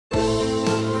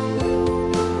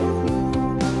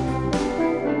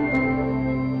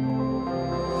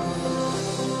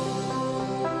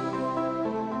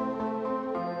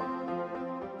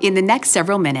In the next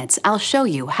several minutes, I'll show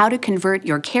you how to convert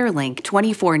your CareLink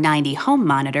 2490 home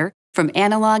monitor from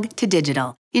analog to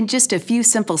digital in just a few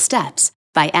simple steps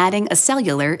by adding a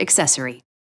cellular accessory.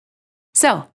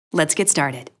 So, let's get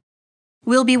started.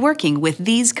 We'll be working with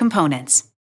these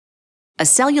components: a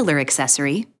cellular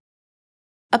accessory,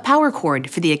 a power cord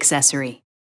for the accessory,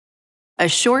 a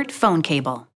short phone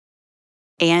cable,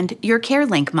 and your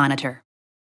CareLink monitor.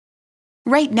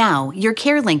 Right now, your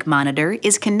CareLink monitor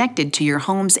is connected to your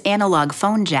home's analog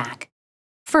phone jack.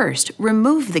 First,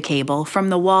 remove the cable from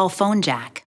the wall phone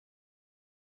jack.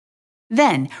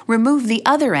 Then, remove the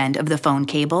other end of the phone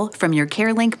cable from your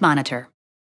CareLink monitor.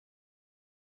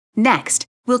 Next,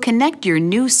 we'll connect your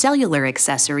new cellular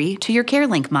accessory to your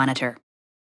CareLink monitor.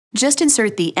 Just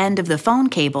insert the end of the phone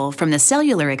cable from the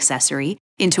cellular accessory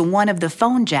into one of the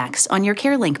phone jacks on your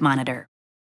CareLink monitor.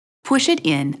 Push it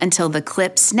in until the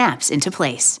clip snaps into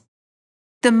place.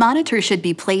 The monitor should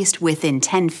be placed within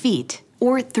 10 feet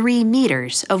or 3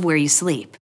 meters of where you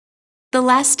sleep. The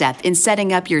last step in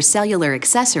setting up your cellular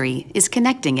accessory is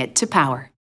connecting it to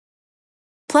power.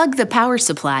 Plug the power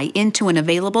supply into an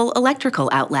available electrical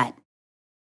outlet.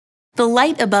 The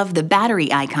light above the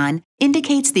battery icon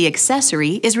indicates the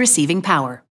accessory is receiving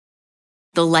power.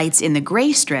 The lights in the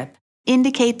gray strip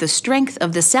indicate the strength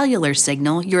of the cellular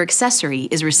signal your accessory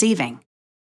is receiving.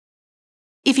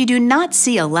 If you do not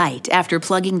see a light after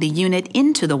plugging the unit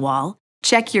into the wall,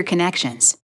 check your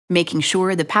connections, making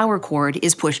sure the power cord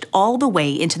is pushed all the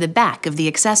way into the back of the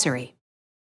accessory.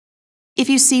 If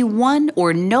you see one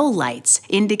or no lights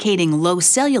indicating low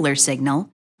cellular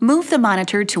signal, move the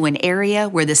monitor to an area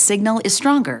where the signal is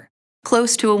stronger,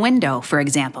 close to a window, for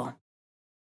example.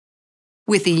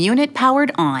 With the unit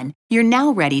powered on, you're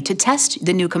now ready to test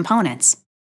the new components.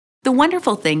 The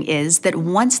wonderful thing is that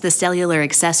once the cellular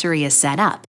accessory is set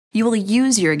up, you will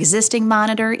use your existing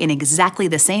monitor in exactly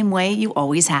the same way you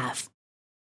always have.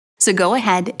 So go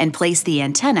ahead and place the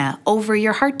antenna over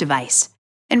your heart device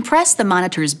and press the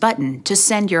monitor's button to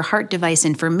send your heart device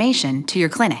information to your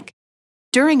clinic.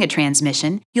 During a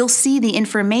transmission, you'll see the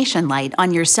information light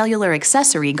on your cellular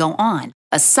accessory go on.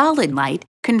 A solid light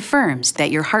confirms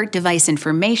that your heart device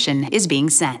information is being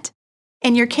sent.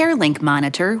 And your CareLink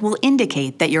monitor will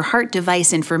indicate that your heart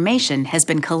device information has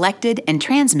been collected and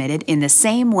transmitted in the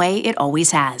same way it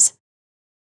always has,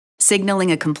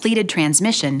 signaling a completed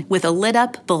transmission with a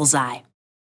lit-up bullseye.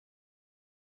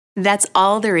 That's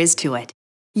all there is to it.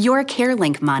 Your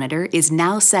CareLink monitor is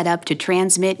now set up to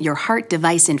transmit your heart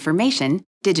device information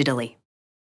digitally.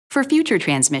 For future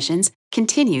transmissions,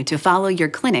 continue to follow your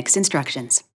clinic's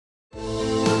instructions.